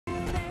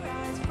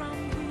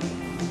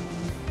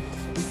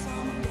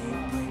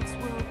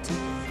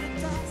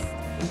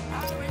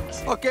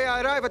Okay,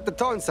 I arrive at the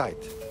TOAN site.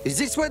 Is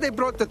this where they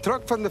brought the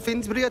truck from the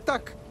Finsbury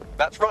attack?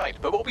 That's right,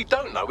 but what we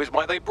don't know is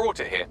why they brought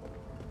it here.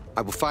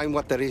 I will find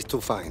what there is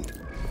to find.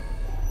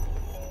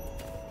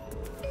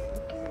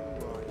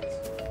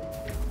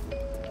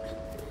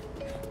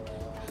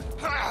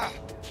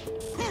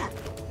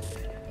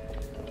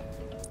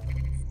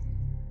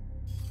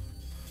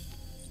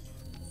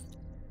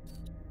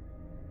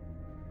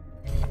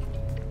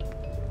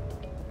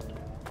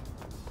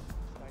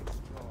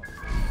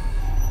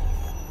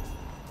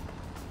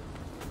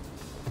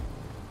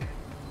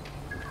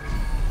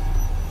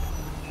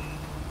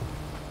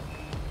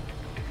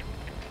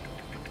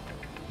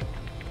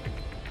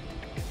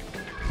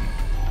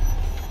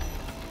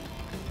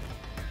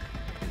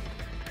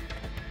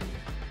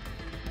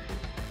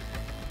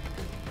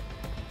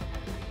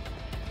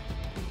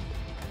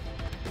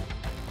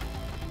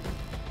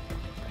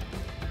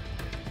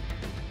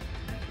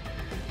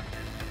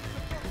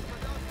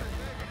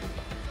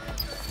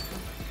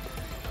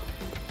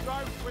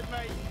 With me.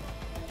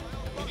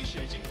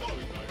 Initiating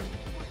following mode.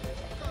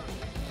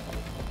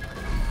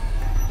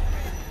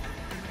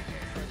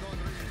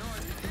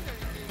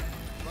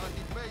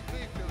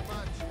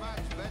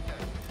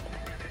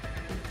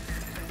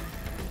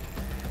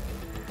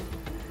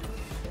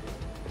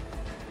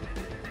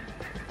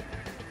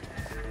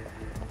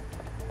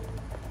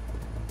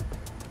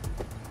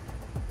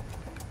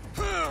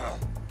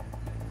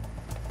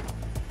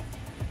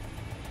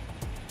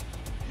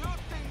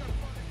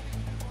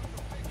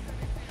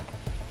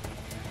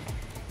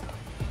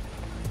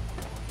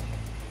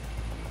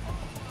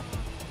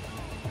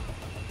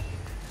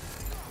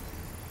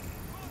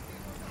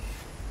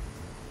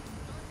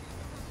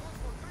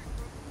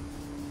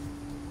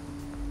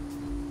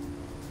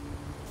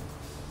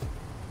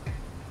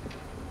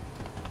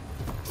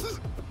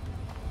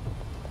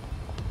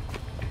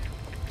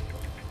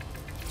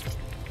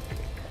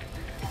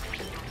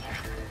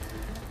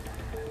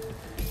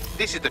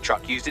 This is the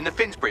truck used in the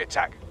Finsbury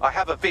attack. I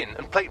have a VIN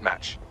and plate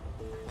match.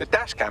 The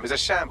dash cam is a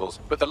shambles,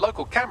 but the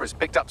local cameras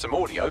picked up some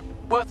audio.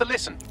 Worth a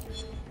listen.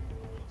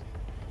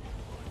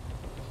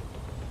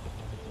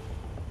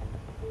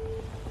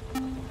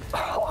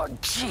 Oh,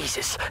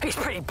 Jesus, he's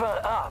pretty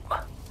burnt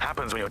up.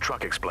 Happens when your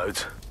truck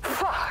explodes.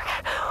 Fuck,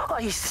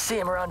 I used to see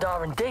him around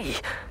R&D.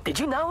 Did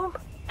you know him?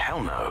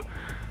 Hell no.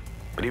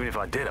 But even if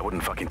I did, I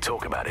wouldn't fucking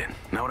talk about it.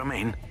 Know what I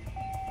mean?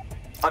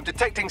 I'm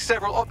detecting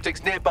several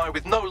optics nearby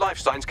with no life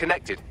signs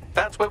connected.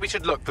 That's where we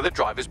should look for the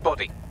driver's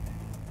body.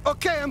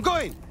 Okay, I'm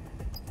going.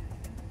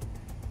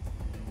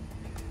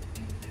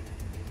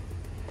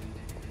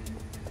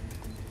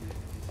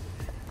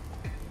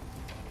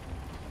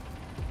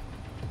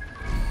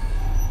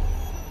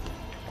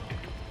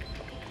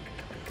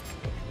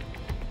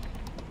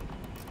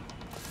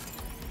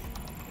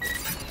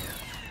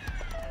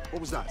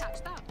 What was that?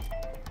 Catch that.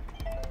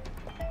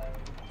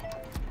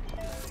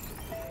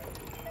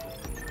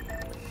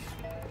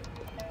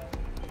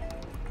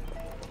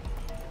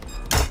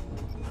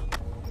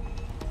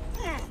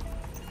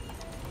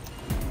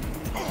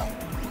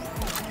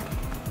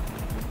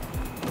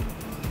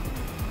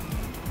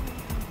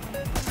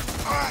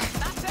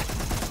 That's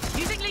it.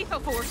 Using lethal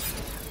force.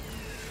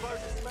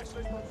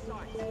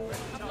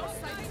 I'm not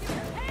saving you.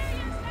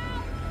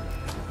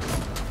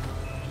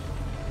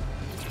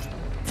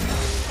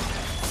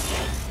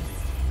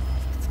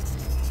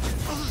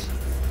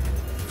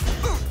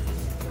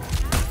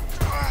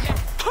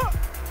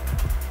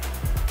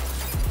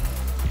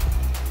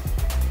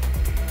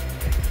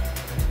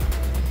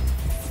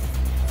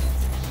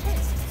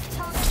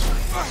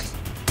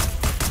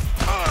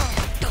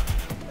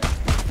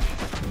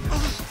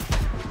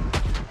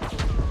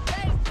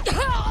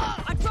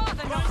 I'd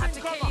rather not have to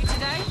kill you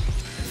today.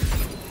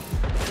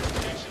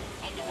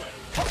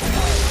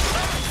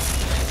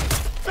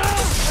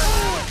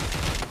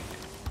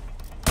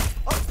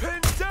 I'm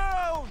pinned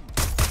down!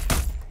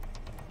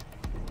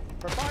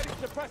 Providing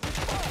suppressive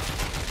fire.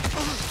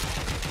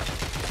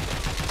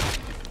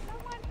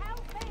 Someone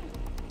help me.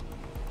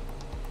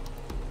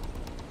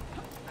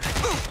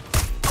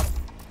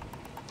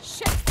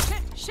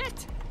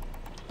 Shit.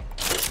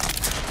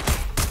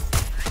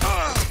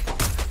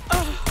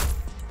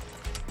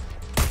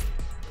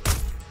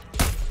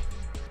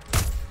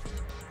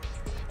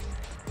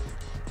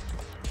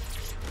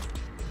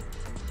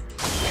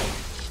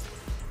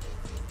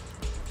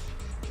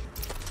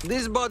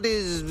 This body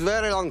is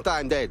very long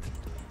time dead.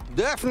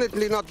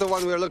 Definitely not the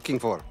one we're looking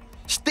for.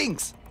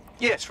 Stinks.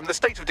 Yes, from the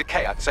state of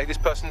decay, I'd say this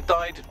person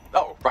died,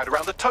 right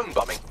around the TOAN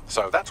bombing.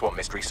 So that's one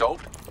mystery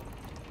solved.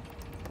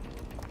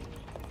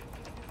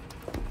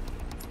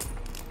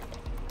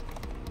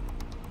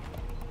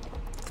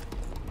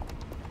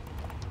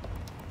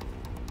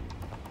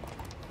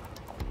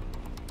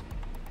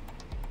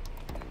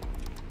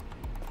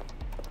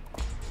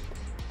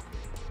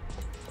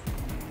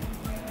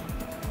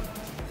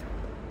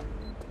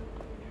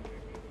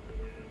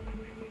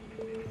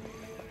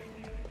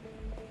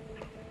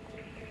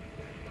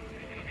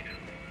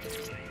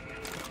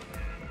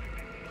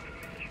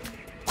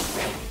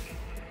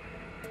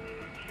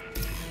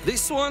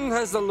 This one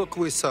has the look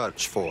we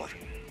search for.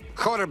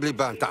 Horribly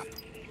burnt up.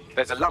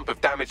 There's a lump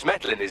of damaged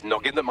metal in his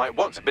noggin that might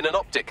once have been an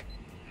optic.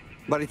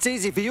 But it's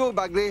easy for you,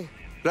 Bagley,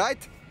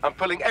 right? I'm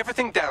pulling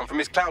everything down from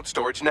his cloud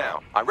storage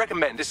now. I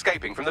recommend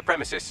escaping from the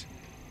premises.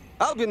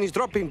 Albion is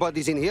dropping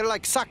bodies in here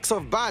like sacks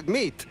of bad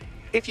meat.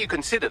 If you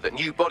consider that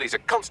new bodies are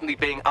constantly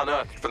being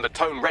unearthed from the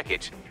TOAN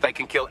wreckage, they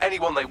can kill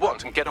anyone they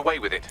want and get away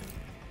with it.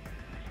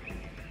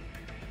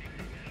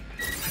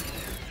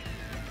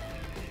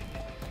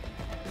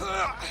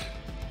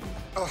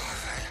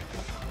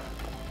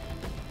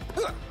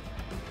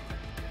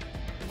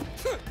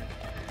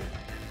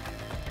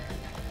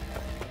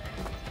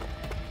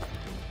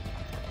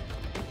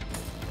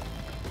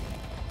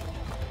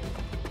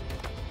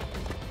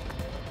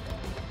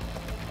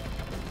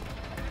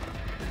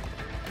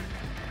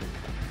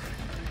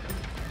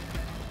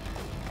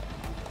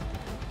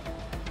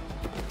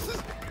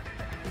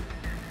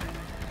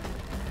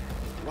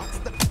 What's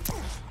the...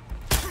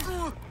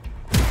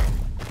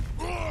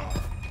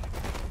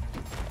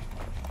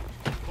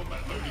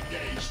 Combat mode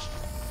engaged.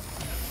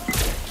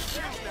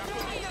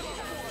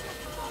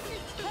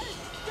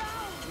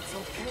 It's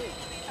okay.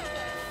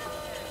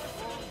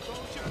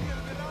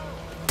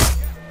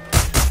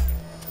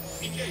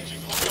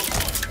 Engaging hostile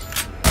target.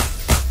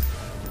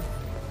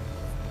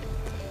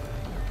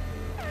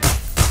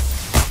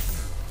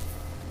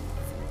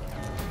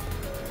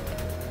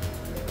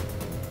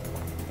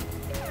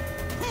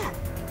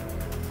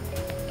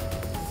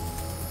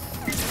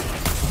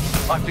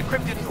 I've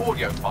decrypted an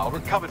audio file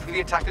recovered from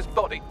the attacker's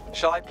body.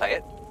 Shall I play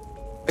it?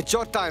 It's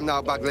your time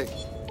now, Bagley.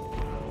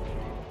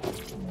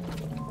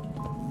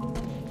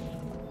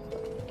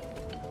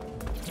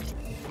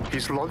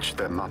 He's launched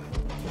them, Mom.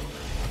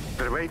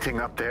 They're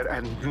waiting up there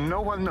and no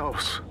one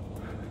knows.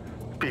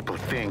 People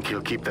think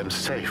he'll keep them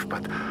safe,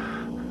 but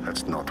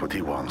that's not what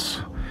he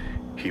wants.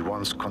 He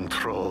wants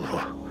control.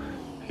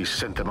 He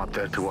sent them up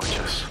there to watch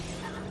us.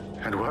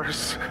 And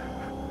worse,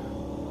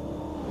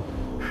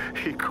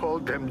 he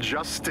called them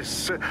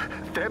Justice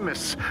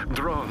Themis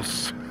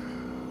drones.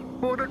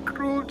 What a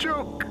cruel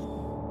joke.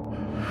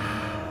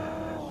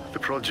 The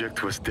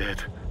project was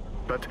dead,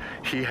 but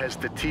he has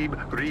the team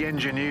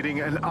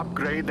re-engineering an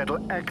upgrade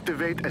that'll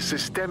activate a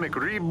systemic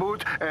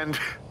reboot, and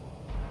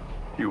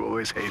you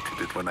always hated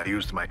it when I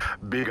used my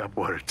big up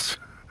words.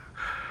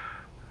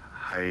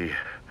 I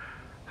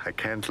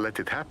can't let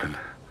it happen.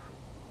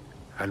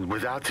 And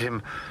without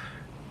him,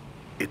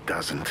 it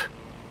doesn't.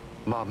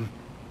 Mom,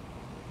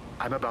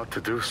 I'm about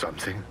to do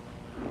something.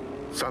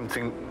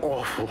 Something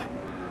awful.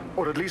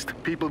 Or at least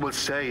people will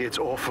say it's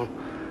awful.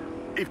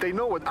 If they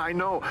know what I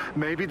know,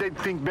 maybe they'd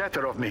think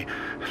better of me.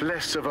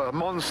 Less of a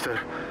monster.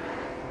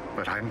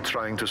 But I'm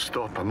trying to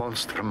stop a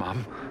monster,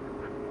 Mom.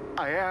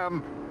 I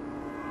am.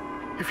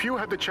 If you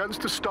had the chance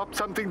to stop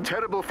something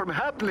terrible from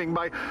happening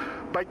by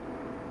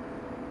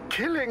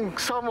killing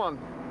someone,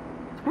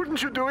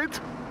 wouldn't you do it?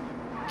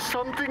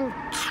 Something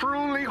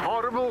truly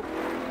horrible.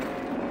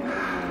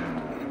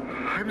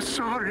 I'm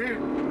sorry.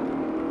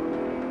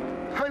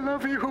 I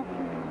love you.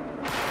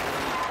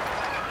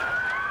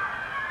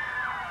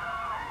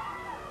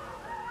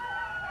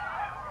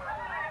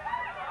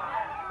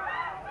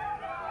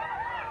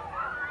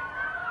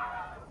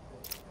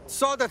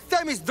 So the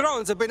Themis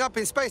drones have been up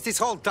in space this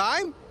whole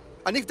time?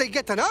 And if they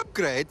get an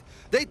upgrade,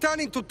 they turn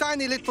into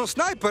tiny little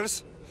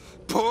snipers?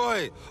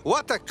 Boy,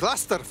 what a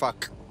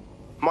clusterfuck.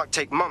 Might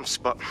take months,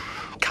 but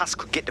Cass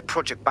could get the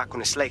project back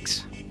on its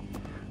legs.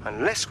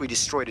 Unless we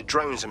destroy the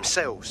drones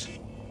themselves.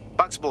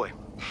 Bugs boy,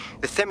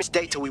 the Themis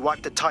data we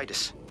wiped at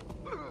Titus.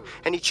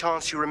 Any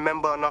chance you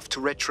remember enough to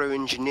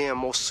retro-engineer a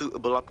more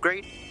suitable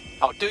upgrade?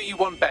 I'll do you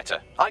one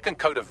better. I can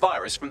code a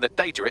virus from the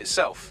data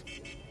itself.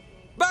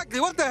 Bagley,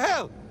 what the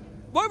hell?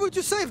 Why would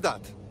you save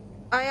that?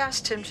 I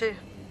asked him to.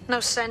 No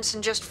sense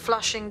in just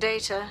flushing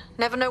data.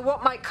 Never know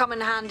what might come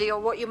in handy or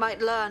what you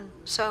might learn.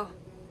 So,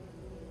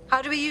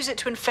 how do we use it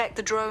to infect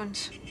the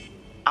drones?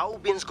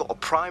 Albion's got a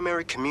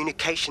primary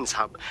communications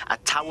hub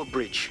at Tower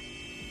Bridge.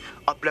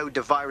 Upload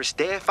the virus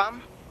there,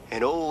 fam,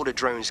 and all the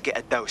drones get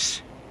a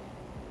dose.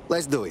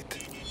 Let's do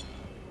it.